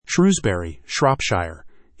Shrewsbury, Shropshire.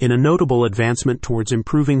 In a notable advancement towards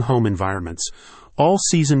improving home environments, All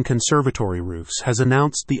Season Conservatory Roofs has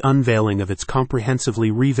announced the unveiling of its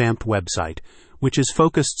comprehensively revamped website, which is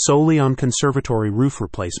focused solely on conservatory roof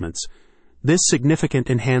replacements. This significant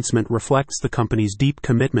enhancement reflects the company's deep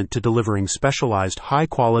commitment to delivering specialized,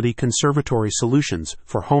 high-quality conservatory solutions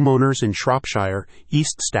for homeowners in Shropshire,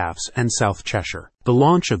 East Staffs, and South Cheshire. The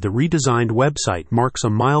launch of the redesigned website marks a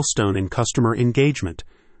milestone in customer engagement,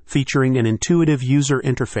 featuring an intuitive user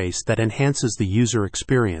interface that enhances the user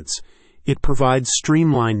experience. It provides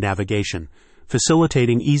streamlined navigation,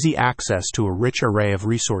 facilitating easy access to a rich array of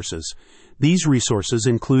resources. These resources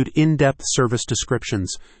include in-depth service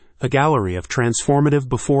descriptions, a gallery of transformative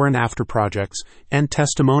before and after projects, and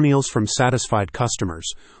testimonials from satisfied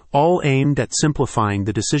customers, all aimed at simplifying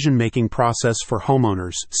the decision-making process for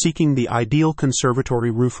homeowners seeking the ideal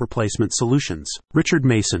conservatory roof replacement solutions. Richard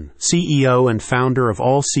Mason, CEO and founder of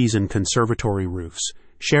All Season Conservatory Roofs,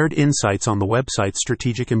 shared insights on the website's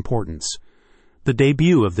strategic importance. The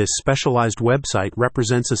debut of this specialized website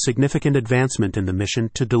represents a significant advancement in the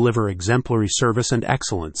mission to deliver exemplary service and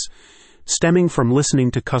excellence. Stemming from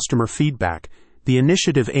listening to customer feedback, the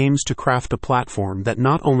initiative aims to craft a platform that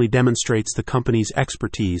not only demonstrates the company's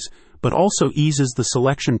expertise, but also eases the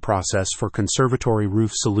selection process for conservatory roof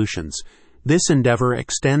solutions. This endeavor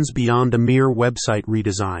extends beyond a mere website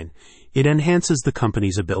redesign. It enhances the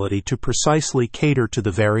company's ability to precisely cater to the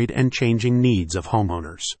varied and changing needs of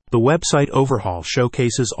homeowners. The website overhaul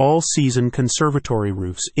showcases All Season Conservatory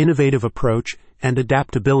Roofs' innovative approach and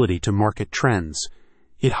adaptability to market trends.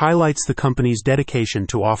 It highlights the company's dedication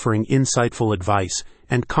to offering insightful advice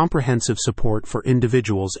and comprehensive support for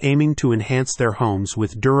individuals aiming to enhance their homes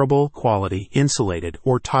with durable, quality, insulated,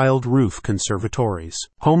 or tiled roof conservatories.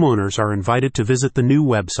 Homeowners are invited to visit the new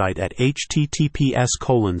website at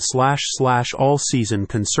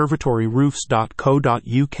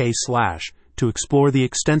https://allseasonconservatoryroofs.co.uk/ to explore the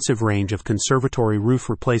extensive range of conservatory roof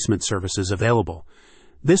replacement services available.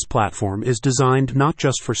 This platform is designed not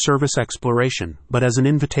just for service exploration, but as an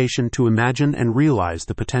invitation to imagine and realize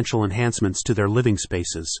the potential enhancements to their living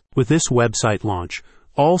spaces. With this website launch,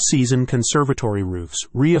 All Season Conservatory Roofs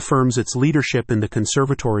reaffirms its leadership in the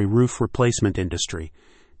conservatory roof replacement industry,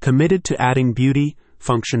 committed to adding beauty,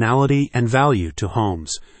 functionality, and value to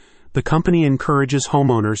homes. The company encourages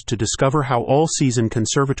homeowners to discover how all-season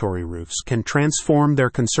conservatory roofs can transform their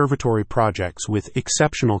conservatory projects with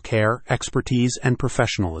exceptional care, expertise, and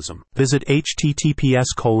professionalism. Visit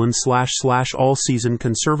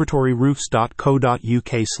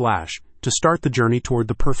https://allseasonconservatoryroofs.co.uk/ to start the journey toward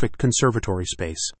the perfect conservatory space.